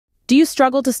Do you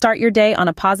struggle to start your day on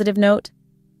a positive note?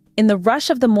 In the rush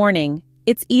of the morning,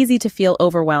 it's easy to feel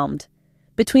overwhelmed.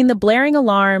 Between the blaring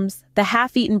alarms, the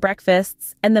half-eaten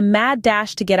breakfasts, and the mad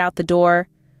dash to get out the door,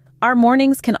 our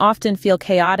mornings can often feel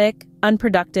chaotic,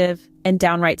 unproductive, and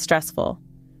downright stressful.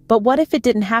 But what if it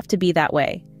didn't have to be that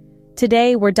way?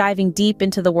 Today, we're diving deep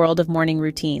into the world of morning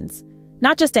routines.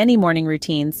 Not just any morning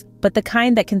routines, but the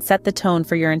kind that can set the tone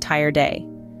for your entire day.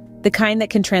 The kind that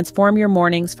can transform your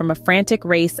mornings from a frantic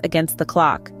race against the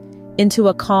clock into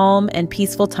a calm and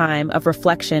peaceful time of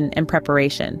reflection and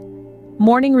preparation.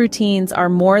 Morning routines are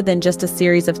more than just a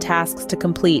series of tasks to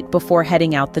complete before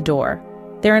heading out the door.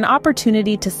 They're an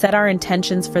opportunity to set our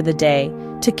intentions for the day,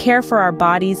 to care for our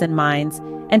bodies and minds,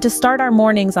 and to start our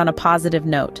mornings on a positive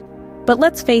note. But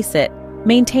let's face it,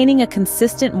 maintaining a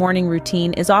consistent morning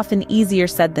routine is often easier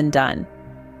said than done.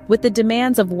 With the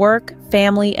demands of work,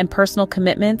 family, and personal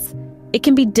commitments, it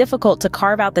can be difficult to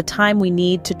carve out the time we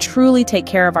need to truly take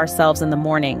care of ourselves in the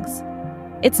mornings.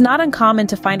 It's not uncommon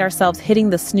to find ourselves hitting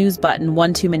the snooze button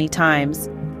one too many times,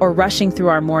 or rushing through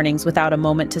our mornings without a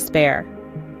moment to spare.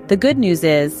 The good news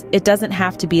is, it doesn't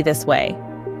have to be this way.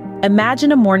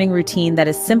 Imagine a morning routine that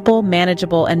is simple,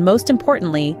 manageable, and most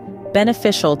importantly,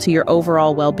 beneficial to your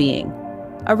overall well-being.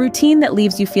 A routine that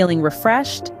leaves you feeling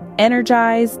refreshed,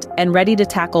 energized, and ready to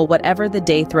tackle whatever the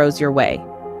day throws your way.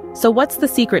 So what's the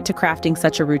secret to crafting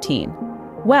such a routine?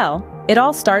 Well, it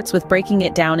all starts with breaking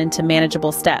it down into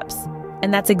manageable steps,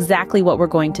 and that's exactly what we're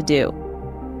going to do.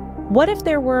 What if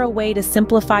there were a way to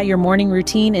simplify your morning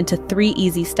routine into 3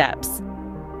 easy steps?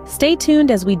 Stay tuned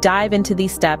as we dive into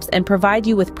these steps and provide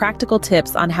you with practical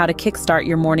tips on how to kickstart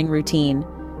your morning routine.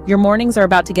 Your mornings are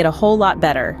about to get a whole lot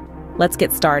better. Let's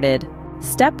get started.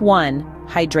 Step 1,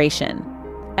 hydration.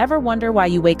 Ever wonder why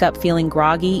you wake up feeling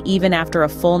groggy even after a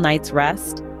full night's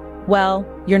rest? Well,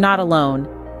 you're not alone,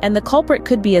 and the culprit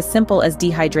could be as simple as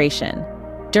dehydration.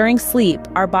 During sleep,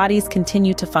 our bodies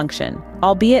continue to function,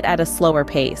 albeit at a slower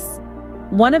pace.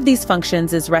 One of these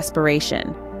functions is respiration,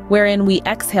 wherein we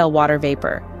exhale water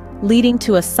vapor, leading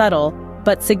to a subtle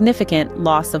but significant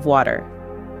loss of water.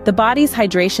 The body's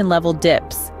hydration level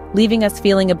dips, leaving us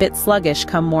feeling a bit sluggish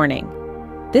come morning.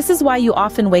 This is why you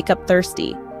often wake up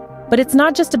thirsty. But it's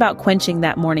not just about quenching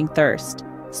that morning thirst.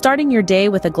 Starting your day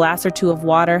with a glass or 2 of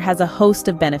water has a host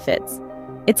of benefits.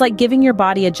 It's like giving your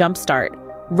body a jump start,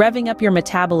 revving up your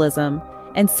metabolism,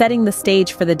 and setting the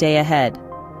stage for the day ahead.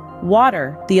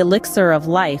 Water, the elixir of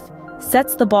life,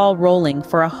 sets the ball rolling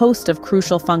for a host of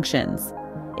crucial functions.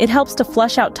 It helps to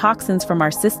flush out toxins from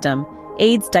our system,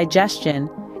 aids digestion,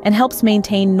 and helps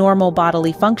maintain normal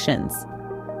bodily functions.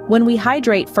 When we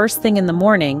hydrate first thing in the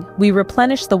morning, we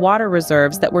replenish the water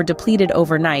reserves that were depleted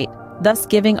overnight, thus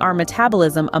giving our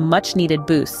metabolism a much-needed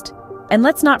boost. And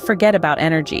let's not forget about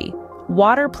energy.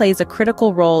 Water plays a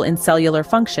critical role in cellular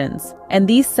functions, and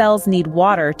these cells need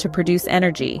water to produce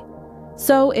energy.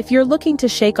 So, if you're looking to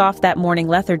shake off that morning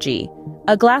lethargy,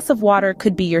 a glass of water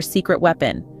could be your secret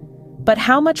weapon. But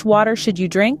how much water should you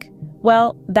drink?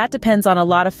 Well, that depends on a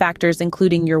lot of factors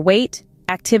including your weight,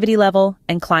 activity level,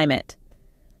 and climate.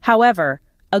 However,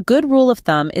 a good rule of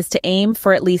thumb is to aim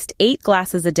for at least 8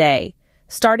 glasses a day,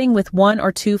 starting with 1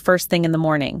 or 2 first thing in the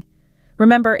morning.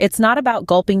 Remember, it's not about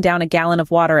gulping down a gallon of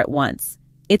water at once.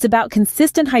 It's about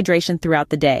consistent hydration throughout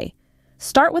the day.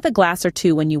 Start with a glass or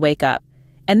 2 when you wake up,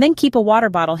 and then keep a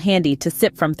water bottle handy to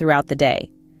sip from throughout the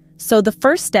day. So the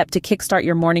first step to kickstart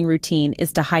your morning routine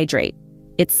is to hydrate.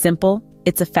 It's simple,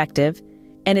 it's effective,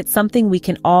 and it's something we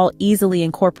can all easily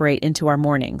incorporate into our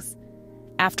mornings.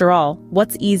 After all,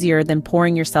 what's easier than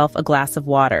pouring yourself a glass of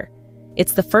water?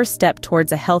 It's the first step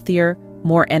towards a healthier,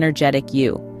 more energetic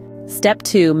you. Step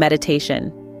 2,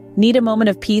 meditation. Need a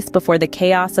moment of peace before the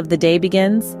chaos of the day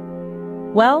begins?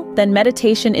 Well, then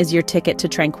meditation is your ticket to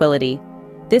tranquility.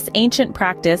 This ancient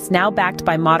practice, now backed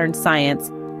by modern science,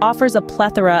 offers a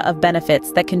plethora of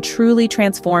benefits that can truly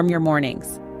transform your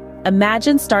mornings.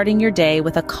 Imagine starting your day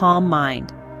with a calm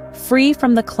mind, free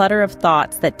from the clutter of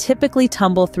thoughts that typically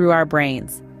tumble through our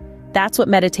brains. That's what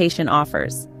meditation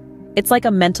offers. It's like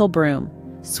a mental broom,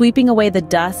 sweeping away the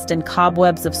dust and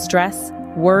cobwebs of stress,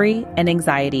 worry, and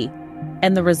anxiety.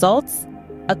 And the results?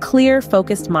 A clear,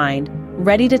 focused mind,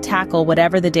 ready to tackle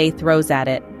whatever the day throws at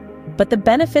it. But the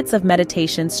benefits of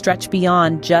meditation stretch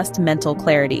beyond just mental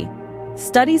clarity.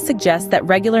 Studies suggest that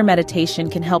regular meditation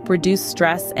can help reduce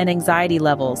stress and anxiety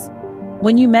levels.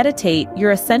 When you meditate,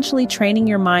 you're essentially training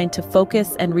your mind to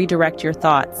focus and redirect your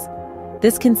thoughts.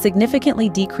 This can significantly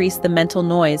decrease the mental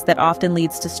noise that often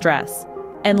leads to stress.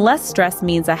 And less stress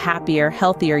means a happier,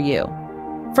 healthier you.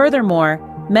 Furthermore,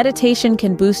 meditation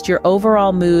can boost your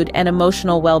overall mood and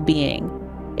emotional well-being.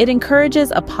 It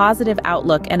encourages a positive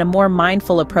outlook and a more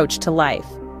mindful approach to life.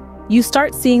 You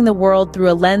start seeing the world through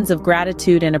a lens of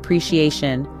gratitude and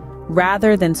appreciation,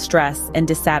 rather than stress and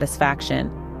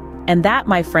dissatisfaction. And that,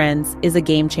 my friends, is a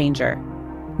game changer.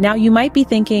 Now you might be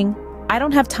thinking, I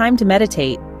don't have time to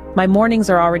meditate. My mornings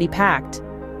are already packed.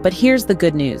 But here's the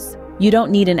good news. You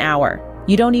don't need an hour.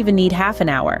 You don't even need half an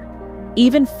hour.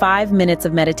 Even 5 minutes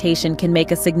of meditation can make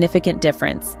a significant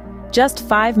difference. Just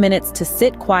 5 minutes to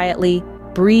sit quietly,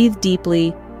 breathe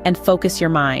deeply, and focus your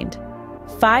mind.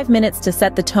 5 minutes to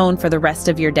set the tone for the rest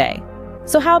of your day.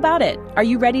 So how about it? Are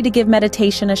you ready to give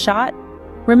meditation a shot?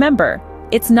 Remember,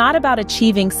 it's not about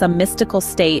achieving some mystical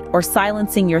state or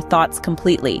silencing your thoughts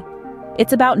completely.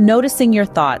 It's about noticing your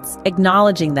thoughts,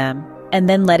 acknowledging them, and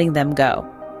then letting them go.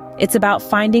 It's about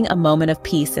finding a moment of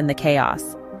peace in the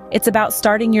chaos. It's about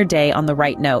starting your day on the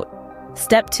right note.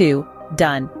 Step 2,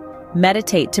 done.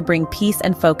 Meditate to bring peace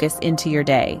and focus into your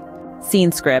day.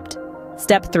 Scene script.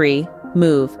 Step 3,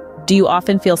 move. Do you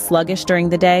often feel sluggish during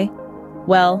the day?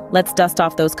 Well, let's dust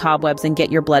off those cobwebs and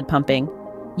get your blood pumping.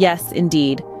 Yes,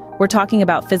 indeed. We're talking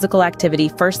about physical activity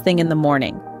first thing in the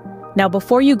morning. Now,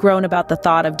 before you groan about the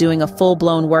thought of doing a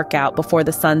full-blown workout before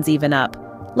the sun's even up,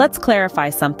 let's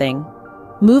clarify something.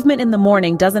 Movement in the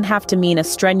morning doesn't have to mean a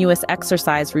strenuous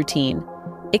exercise routine.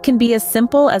 It can be as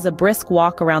simple as a brisk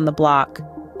walk around the block,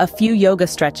 a few yoga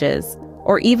stretches,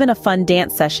 or even a fun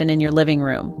dance session in your living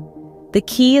room. The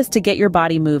key is to get your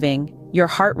body moving, your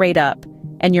heart rate up,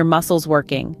 and your muscles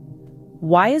working.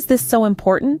 Why is this so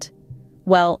important?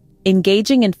 Well,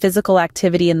 engaging in physical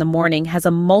activity in the morning has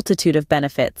a multitude of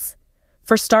benefits.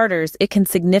 For starters, it can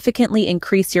significantly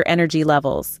increase your energy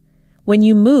levels. When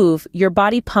you move, your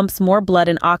body pumps more blood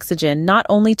and oxygen not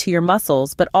only to your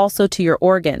muscles but also to your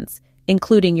organs,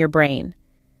 including your brain.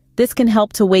 This can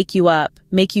help to wake you up,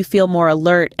 make you feel more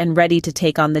alert and ready to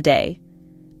take on the day.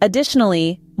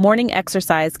 Additionally, morning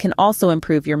exercise can also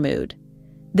improve your mood.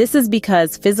 This is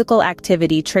because physical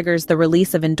activity triggers the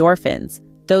release of endorphins,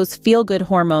 those feel-good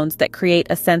hormones that create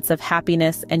a sense of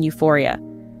happiness and euphoria.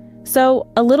 So,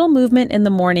 a little movement in the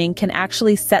morning can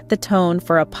actually set the tone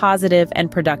for a positive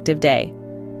and productive day.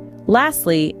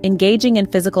 Lastly, engaging in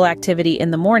physical activity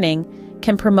in the morning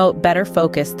can promote better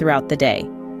focus throughout the day.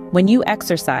 When you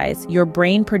exercise, your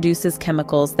brain produces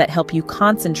chemicals that help you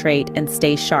concentrate and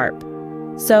stay sharp.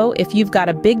 So, if you've got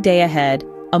a big day ahead,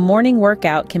 a morning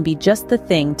workout can be just the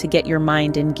thing to get your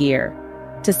mind in gear.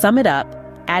 To sum it up,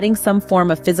 adding some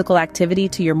form of physical activity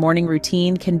to your morning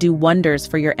routine can do wonders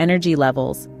for your energy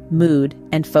levels, mood,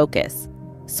 and focus.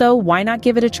 So why not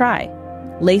give it a try?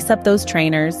 Lace up those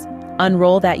trainers,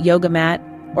 unroll that yoga mat,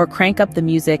 or crank up the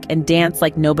music and dance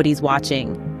like nobody's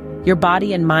watching. Your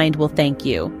body and mind will thank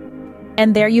you.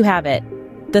 And there you have it.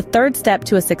 The third step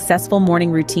to a successful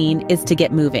morning routine is to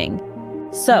get moving.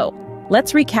 So,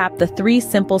 let's recap the 3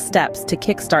 simple steps to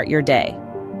kickstart your day.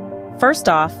 First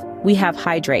off, we have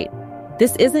hydrate.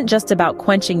 This isn't just about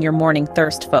quenching your morning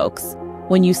thirst, folks.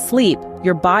 When you sleep,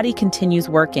 your body continues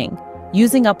working,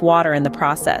 using up water in the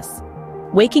process.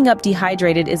 Waking up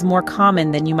dehydrated is more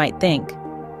common than you might think.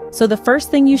 So the first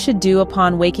thing you should do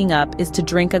upon waking up is to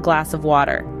drink a glass of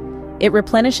water. It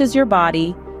replenishes your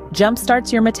body,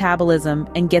 jumpstarts your metabolism,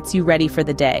 and gets you ready for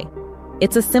the day.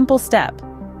 It's a simple step,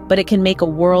 but it can make a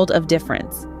world of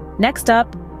difference. Next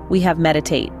up, we have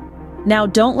meditate. Now,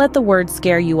 don't let the word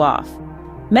scare you off.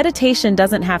 Meditation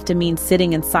doesn't have to mean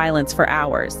sitting in silence for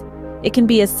hours. It can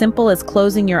be as simple as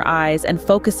closing your eyes and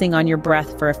focusing on your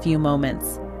breath for a few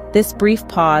moments. This brief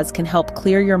pause can help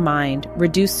clear your mind,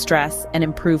 reduce stress, and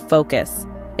improve focus.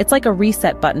 It's like a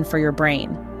reset button for your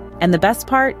brain. And the best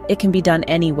part, it can be done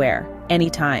anywhere,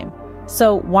 anytime.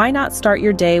 So why not start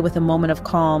your day with a moment of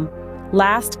calm?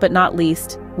 Last but not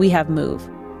least, we have move.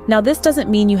 Now, this doesn't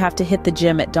mean you have to hit the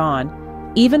gym at dawn.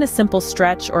 Even a simple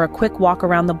stretch or a quick walk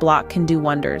around the block can do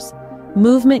wonders.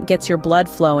 Movement gets your blood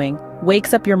flowing,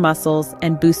 wakes up your muscles,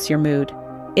 and boosts your mood.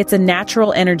 It's a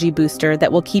natural energy booster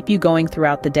that will keep you going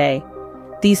throughout the day.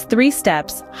 These 3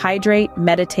 steps, hydrate,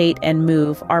 meditate, and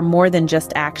move, are more than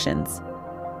just actions.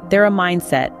 They're a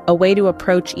mindset, a way to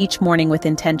approach each morning with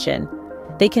intention.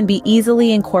 They can be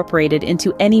easily incorporated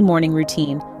into any morning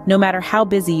routine, no matter how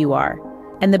busy you are.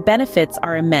 And the benefits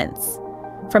are immense.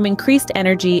 From increased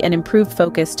energy and improved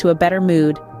focus to a better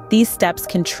mood, these steps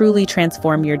can truly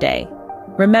transform your day.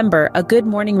 Remember, a good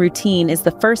morning routine is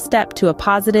the first step to a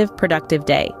positive, productive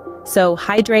day. So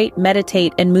hydrate,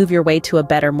 meditate, and move your way to a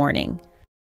better morning.